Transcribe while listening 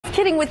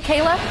Kidding with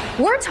Kayla,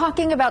 we're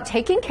talking about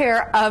taking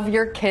care of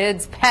your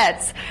kids'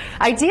 pets.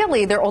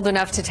 Ideally, they're old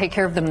enough to take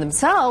care of them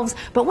themselves,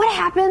 but what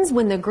happens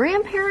when the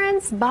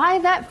grandparents buy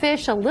that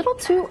fish a little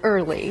too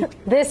early?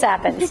 This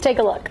happens. Take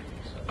a look.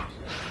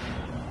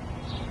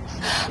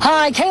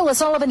 Hi, Kayla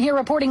Sullivan here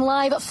reporting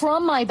live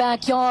from my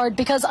backyard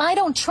because I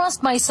don't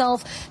trust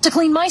myself to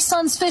clean my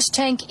son's fish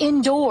tank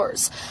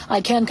indoors.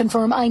 I can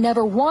confirm I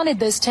never wanted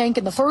this tank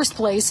in the first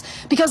place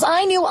because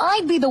I knew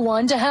I'd be the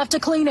one to have to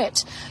clean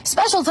it.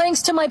 Special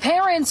thanks to my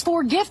parents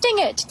for gifting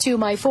it to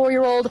my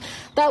 4-year-old.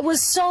 That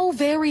was so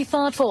very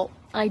thoughtful.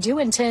 I do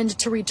intend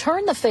to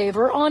return the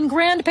favor on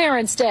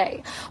Grandparents'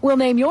 Day. We'll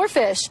name your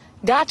fish.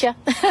 Gotcha.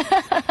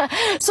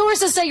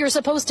 Sources say you're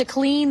supposed to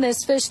clean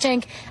this fish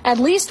tank at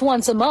least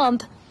once a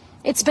month.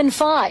 It's been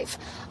 5.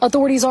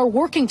 Authorities are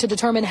working to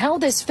determine how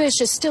this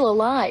fish is still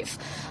alive.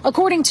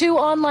 According to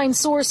online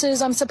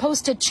sources, I'm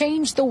supposed to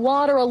change the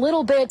water a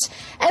little bit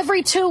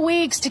every 2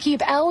 weeks to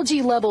keep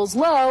algae levels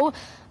low.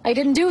 I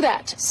didn't do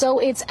that, so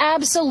it's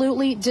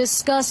absolutely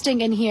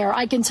disgusting in here.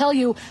 I can tell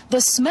you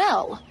the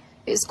smell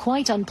is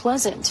quite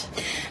unpleasant.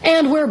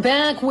 And we're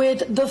back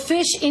with the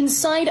fish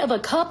inside of a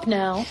cup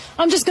now.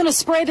 I'm just going to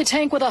spray the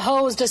tank with a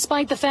hose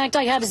despite the fact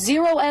I have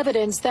zero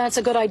evidence that's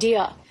a good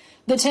idea.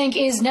 The tank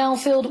is now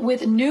filled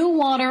with new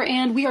water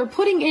and we are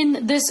putting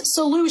in this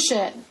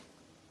solution.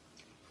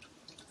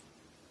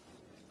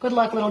 Good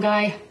luck, little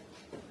guy.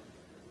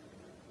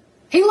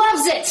 He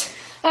loves it!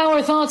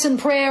 Our thoughts and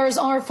prayers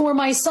are for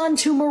my son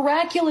to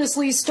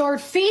miraculously start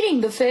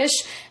feeding the fish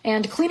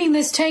and cleaning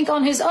this tank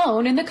on his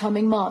own in the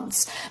coming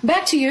months.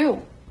 Back to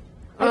you.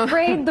 I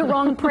prayed the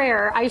wrong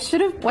prayer. I should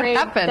have prayed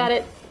that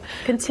it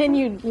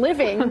continued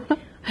living.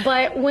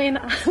 But when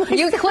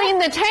you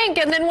cleaned the tank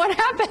and then what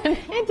happened?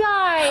 It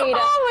died.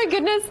 Oh my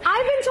goodness.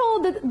 I've been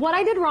told that what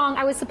I did wrong,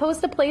 I was supposed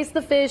to place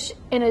the fish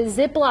in a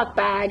Ziploc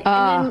bag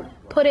and then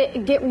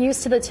get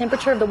used to the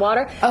temperature of the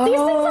water. These things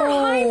are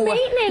high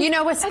maintenance. You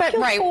know,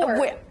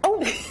 right.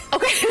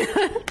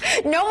 Okay.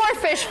 No more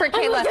fish for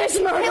Kayla.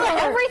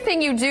 Kayla,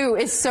 everything you do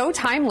is so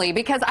timely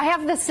because I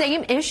have the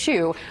same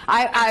issue.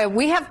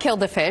 We have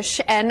killed a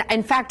fish, and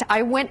in fact,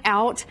 I went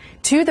out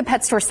to the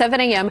pet store 7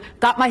 a.m.,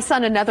 got my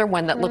son another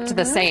one that looked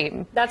the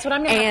same. That's what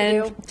I'm going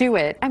to have to do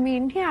it. I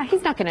mean, yeah,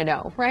 he's not going to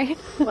know, right?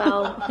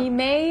 Well, he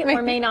may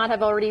or may not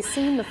have already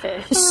seen the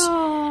fish.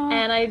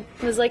 And I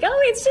was like, oh,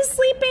 it's just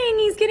sleeping.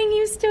 He's getting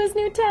used to his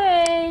new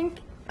tank.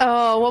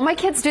 Oh, well, my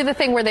kids do the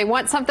thing where they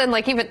want something,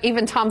 like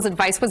even Tom's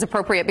advice was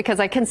appropriate because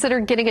I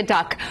considered getting a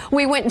duck.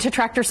 We went into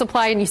Tractor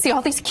Supply and you see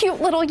all these cute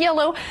little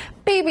yellow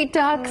baby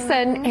ducks.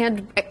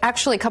 And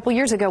actually a couple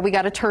years ago we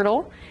got a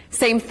turtle.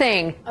 Same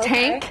thing.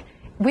 Tank.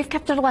 We've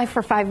kept it alive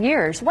for 5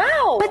 years.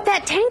 Wow. But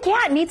that tank,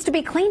 yeah, it needs to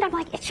be cleaned. I'm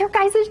like, it's your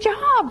guys'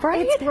 job,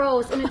 right? It's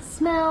gross, and it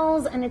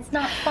smells, and it's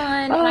not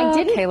fun. And I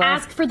didn't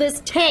ask for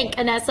this tank,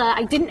 Anessa.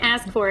 I didn't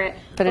ask for it.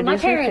 But my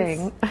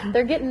parents,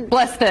 they're getting...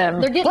 Bless them.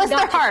 They're getting Bless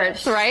their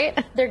hearts,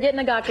 right? They're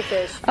getting a gotcha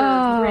fish for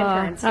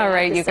Grandparents' Day. All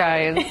right, you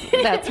guys.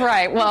 That's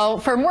right. Well,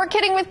 for more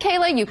Kidding with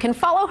Kayla, you can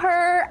follow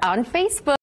her on Facebook.